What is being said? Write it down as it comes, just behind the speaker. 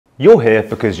You're here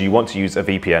because you want to use a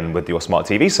VPN with your smart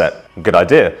TV set. Good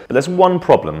idea. But there's one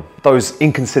problem. Those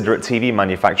inconsiderate TV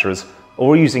manufacturers are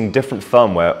all using different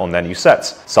firmware on their new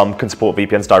sets. Some can support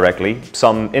VPNs directly,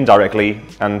 some indirectly,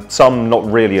 and some not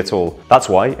really at all. That's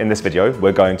why, in this video,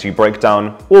 we're going to break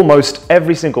down almost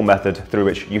every single method through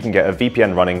which you can get a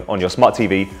VPN running on your smart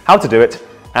TV, how to do it,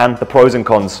 and the pros and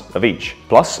cons of each.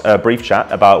 Plus, a brief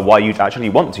chat about why you'd actually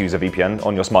want to use a VPN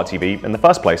on your smart TV in the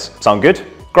first place. Sound good?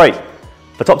 Great.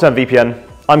 For Top 10 VPN,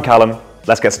 I'm Callum.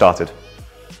 Let's get started.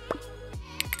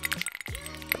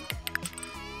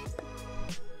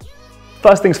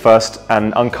 First things first,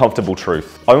 an uncomfortable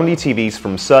truth. Only TVs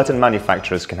from certain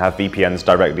manufacturers can have VPNs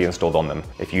directly installed on them.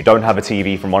 If you don't have a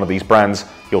TV from one of these brands,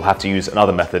 you'll have to use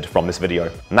another method from this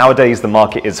video. Nowadays, the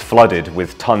market is flooded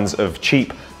with tons of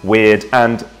cheap, weird,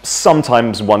 and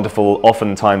sometimes wonderful,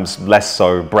 oftentimes less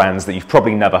so, brands that you've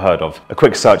probably never heard of. A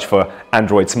quick search for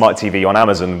Android Smart TV on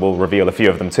Amazon will reveal a few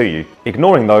of them to you.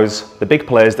 Ignoring those, the big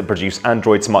players that produce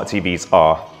Android Smart TVs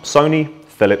are Sony,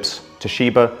 Philips,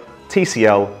 Toshiba,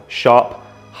 TCL, Sharp,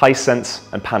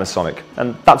 Hisense, and Panasonic.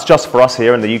 And that's just for us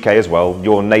here in the UK as well.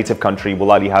 Your native country will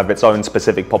likely have its own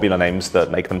specific popular names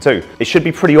that make them too. It should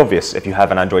be pretty obvious if you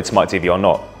have an Android Smart TV or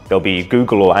not. There'll be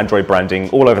Google or Android branding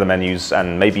all over the menus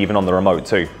and maybe even on the remote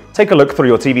too. Take a look through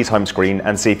your TV's home screen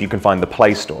and see if you can find the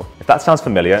Play Store. If that sounds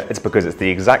familiar, it's because it's the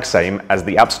exact same as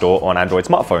the App Store on Android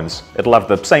smartphones. It'll have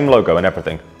the same logo and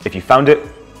everything. If you found it,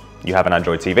 you have an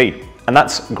Android TV. And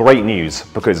that's great news,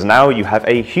 because now you have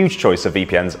a huge choice of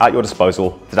VPNs at your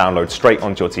disposal to download straight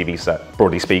onto your TV set.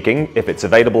 Broadly speaking, if it's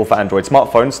available for Android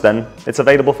smartphones, then it's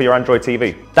available for your Android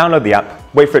TV. Download the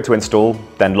app, wait for it to install,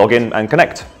 then log in and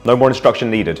connect. No more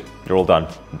instruction needed. You're all done.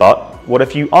 But what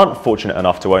if you aren't fortunate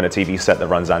enough to own a TV set that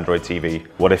runs Android TV?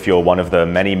 What if you're one of the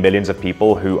many millions of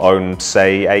people who own,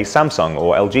 say, a Samsung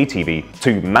or LG TV,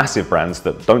 two massive brands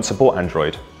that don't support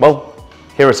Android? Well,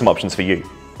 here are some options for you.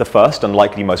 The first and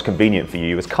likely most convenient for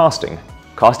you is casting.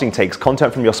 Casting takes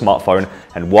content from your smartphone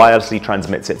and wirelessly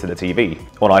transmits it to the TV.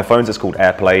 On iPhones it's called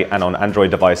AirPlay, and on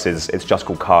Android devices it's just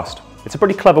called Cast. It's a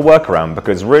pretty clever workaround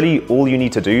because really all you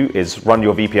need to do is run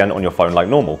your VPN on your phone like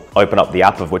normal. Open up the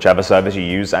app of whichever service you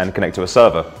use and connect to a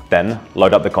server. Then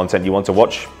load up the content you want to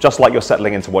watch, just like you're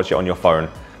settling in to watch it on your phone.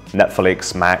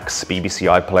 Netflix, Max, BBC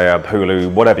iPlayer,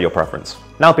 Hulu, whatever your preference.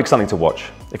 Now pick something to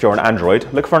watch. If you're on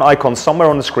Android, look for an icon somewhere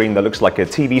on the screen that looks like a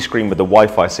TV screen with a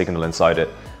Wi-Fi signal inside it.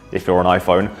 If you're on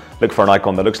iPhone, look for an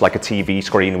icon that looks like a TV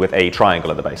screen with a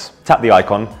triangle at the base. Tap the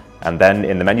icon, and then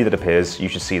in the menu that appears, you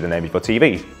should see the name of your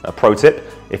TV. A pro tip,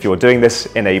 if you're doing this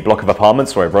in a block of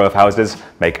apartments or a row of houses,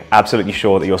 make absolutely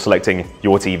sure that you're selecting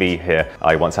your TV here.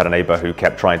 I once had a neighbor who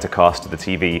kept trying to cast the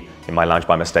TV in my lounge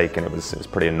by mistake, and it was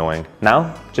pretty annoying.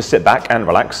 Now, just sit back and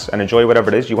relax and enjoy whatever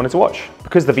it is you wanted to watch.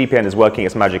 Because the VPN is working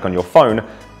its magic on your phone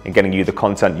and getting you the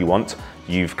content you want,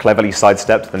 you've cleverly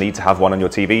sidestepped the need to have one on your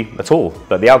TV at all,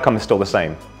 but the outcome is still the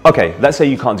same. Okay, let's say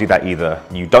you can't do that either.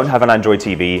 You don't have an Android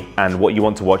TV and what you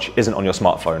want to watch isn't on your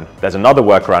smartphone. There's another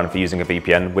workaround for using a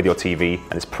VPN with your TV,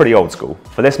 and it's pretty old school.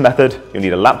 For this method, you'll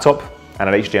need a laptop and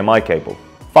an HDMI cable.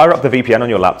 Fire up the VPN on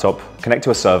your laptop, connect to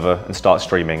a server, and start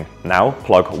streaming. Now,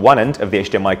 plug one end of the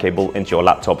HDMI cable into your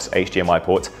laptop's HDMI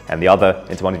port and the other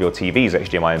into one of your TV's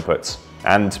HDMI inputs.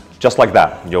 And just like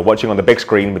that, you're watching on the big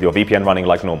screen with your VPN running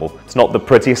like normal. It's not the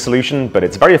prettiest solution, but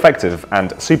it's very effective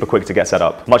and super quick to get set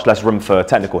up. Much less room for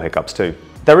technical hiccups too.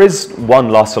 There is one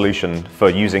last solution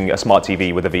for using a smart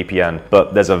TV with a VPN,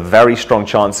 but there's a very strong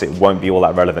chance it won't be all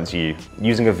that relevant to you.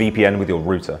 Using a VPN with your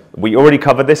router. We already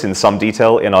covered this in some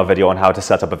detail in our video on how to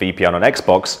set up a VPN on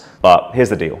Xbox, but here's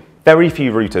the deal. Very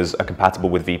few routers are compatible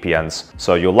with VPNs,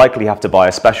 so you'll likely have to buy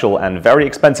a special and very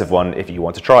expensive one if you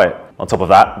want to try it. On top of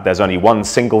that, there's only one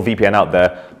single VPN out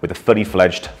there with a fully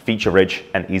fledged, feature-rich,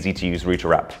 and easy-to-use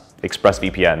router app.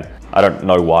 ExpressVPN. I don't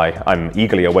know why. I'm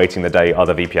eagerly awaiting the day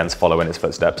other VPNs follow in its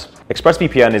footsteps.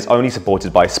 ExpressVPN is only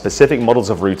supported by specific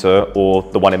models of router or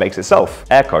the one it makes itself,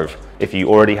 AirCove. If you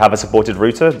already have a supported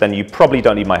router, then you probably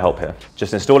don't need my help here.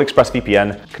 Just install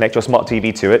ExpressVPN, connect your smart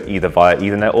TV to it, either via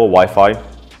Ethernet or Wi-Fi,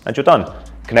 and you're done.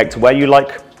 Connect where you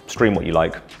like, stream what you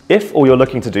like. If all you're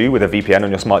looking to do with a VPN on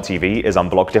your smart TV is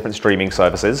unblock different streaming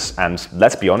services, and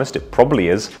let's be honest, it probably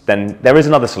is, then there is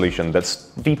another solution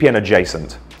that's VPN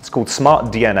adjacent. It's called Smart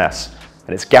DNS,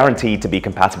 and it's guaranteed to be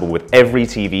compatible with every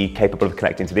TV capable of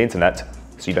connecting to the internet,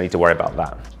 so you don't need to worry about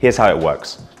that. Here's how it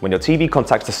works. When your TV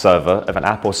contacts the server of an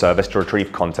app or service to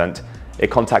retrieve content,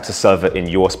 it contacts a server in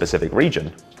your specific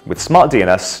region. With Smart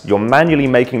DNS, you're manually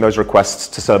making those requests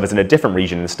to servers in a different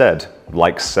region instead,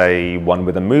 like say one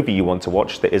with a movie you want to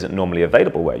watch that isn't normally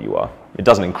available where you are. It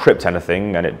doesn't encrypt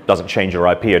anything and it doesn't change your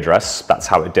IP address, that's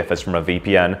how it differs from a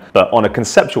VPN, but on a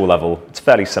conceptual level, it's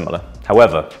fairly similar.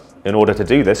 However, in order to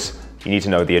do this, you need to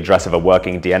know the address of a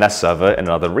working DNS server in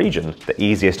another region. The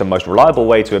easiest and most reliable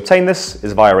way to obtain this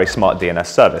is via a Smart DNS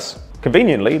service.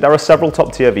 Conveniently, there are several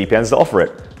top-tier VPNs that offer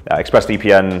it.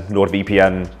 ExpressVPN,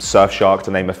 NordVPN, Surfshark,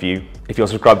 to name a few. If you're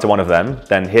subscribed to one of them,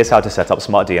 then here's how to set up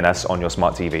Smart DNS on your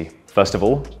smart TV. First of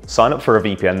all, sign up for a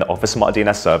VPN that offers Smart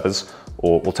DNS servers,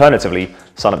 or alternatively,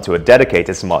 sign up to a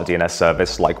dedicated Smart DNS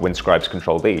service like Windscribe's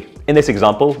Control-D. In this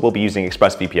example, we'll be using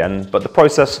ExpressVPN, but the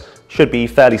process should be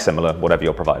fairly similar, whatever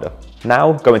your provider.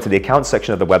 Now, go into the Accounts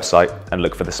section of the website and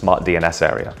look for the Smart DNS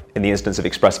area. In the instance of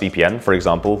ExpressVPN, for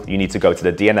example, you need to go to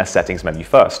the DNS settings menu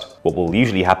first. What will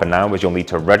usually happen now is you'll need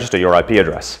to register your IP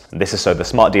address. This is so the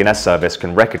Smart DNS service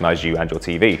can recognize you and your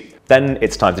TV. Then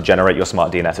it's time to generate your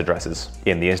Smart DNS addresses.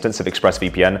 In the instance of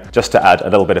ExpressVPN, just to add a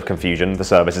little bit of confusion, the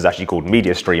service is actually called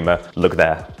Media Streamer. Look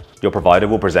there. Your provider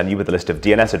will present you with a list of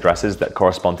DNS addresses that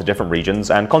correspond to different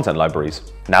regions and content libraries.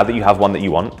 Now that you have one that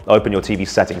you want, open your TV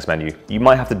settings menu. You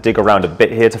might have to dig around a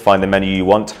bit here to find the menu you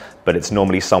want, but it's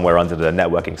normally somewhere under the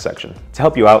networking section. To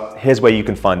help you out, here's where you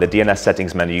can find the DNS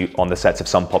settings menu on the sets of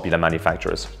some popular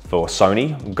manufacturers. For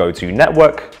Sony, go to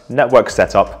Network, Network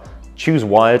Setup, choose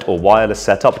wired or wireless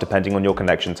setup depending on your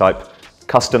connection type,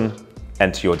 custom,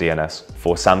 enter your DNS.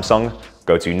 For Samsung,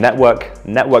 go to Network,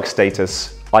 Network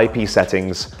Status, IP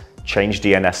Settings, change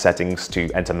DNS settings to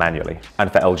enter manually.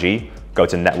 And for LG, go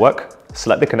to Network,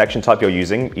 select the connection type you're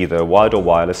using, either wired or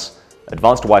wireless,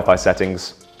 advanced Wi-Fi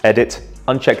settings, edit,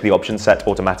 uncheck the option set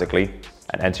automatically,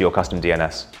 and enter your custom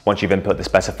DNS. Once you've input the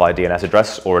specified DNS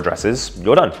address or addresses,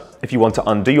 you're done. If you want to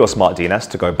undo your Smart DNS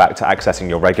to go back to accessing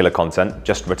your regular content,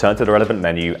 just return to the relevant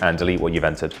menu and delete what you've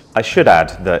entered. I should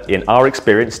add that in our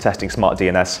experience testing Smart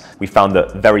DNS, we found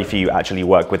that very few actually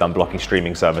work with unblocking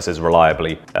streaming services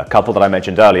reliably. A couple that I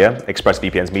mentioned earlier,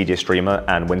 ExpressVPN's Media Streamer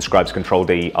and Windscribe's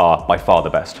Control-D, are by far the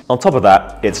best. On top of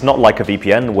that, it's not like a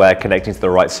VPN where connecting to the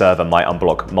right server might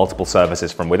unblock multiple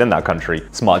services from within that country.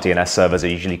 Smart DNS servers are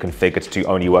usually configured to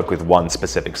only work with one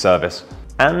specific service.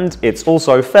 And it's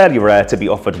also fairly rare to be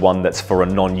offered one that's for a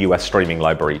non-US streaming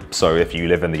library. So if you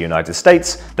live in the United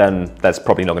States, then that's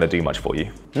probably not going to do much for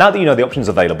you. Now that you know the options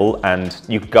available and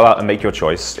you can go out and make your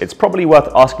choice, it's probably worth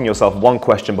asking yourself one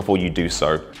question before you do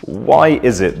so. Why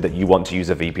is it that you want to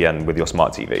use a VPN with your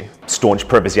smart TV? Staunch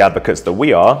privacy advocates that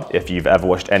we are, if you've ever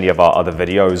watched any of our other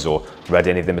videos or read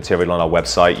any of the material on our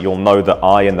website, you'll know that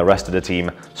I and the rest of the team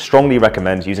strongly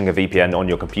recommend using a VPN on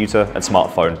your computer and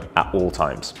smartphone at all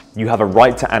times. You have a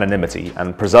right to anonymity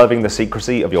and preserving the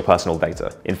secrecy of your personal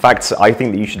data. In fact, I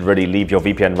think that you should really leave your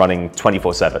VPN running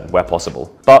 24/7 where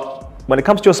possible. But when it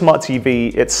comes to your smart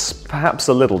TV, it's perhaps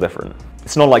a little different.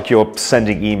 It's not like you're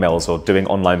sending emails or doing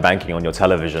online banking on your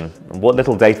television. What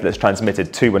little data that's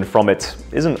transmitted to and from it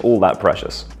isn't all that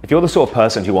precious. If you're the sort of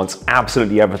person who wants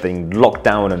absolutely everything locked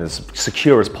down and as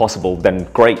secure as possible, then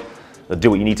great. Do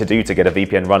what you need to do to get a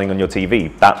VPN running on your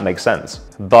TV. That makes sense.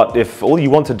 But if all you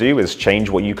want to do is change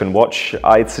what you can watch,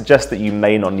 I'd suggest that you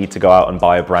may not need to go out and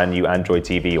buy a brand new Android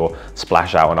TV or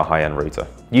splash out on a high-end router.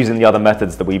 Using the other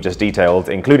methods that we've just detailed,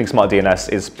 including Smart DNS,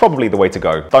 is probably the way to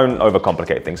go. Don't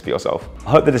overcomplicate things for yourself.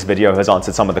 I hope that this video has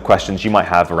answered some of the questions you might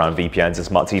have around VPNs and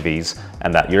smart TVs,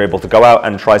 and that you're able to go out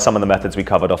and try some of the methods we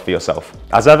covered off for yourself.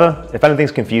 As ever, if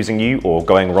anything's confusing you or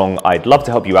going wrong, I'd love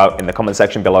to help you out in the comment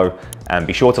section below, and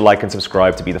be sure to like and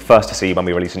subscribe to be the first to see when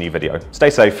we release a new video. Stay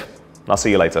safe, and I'll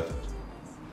see you later.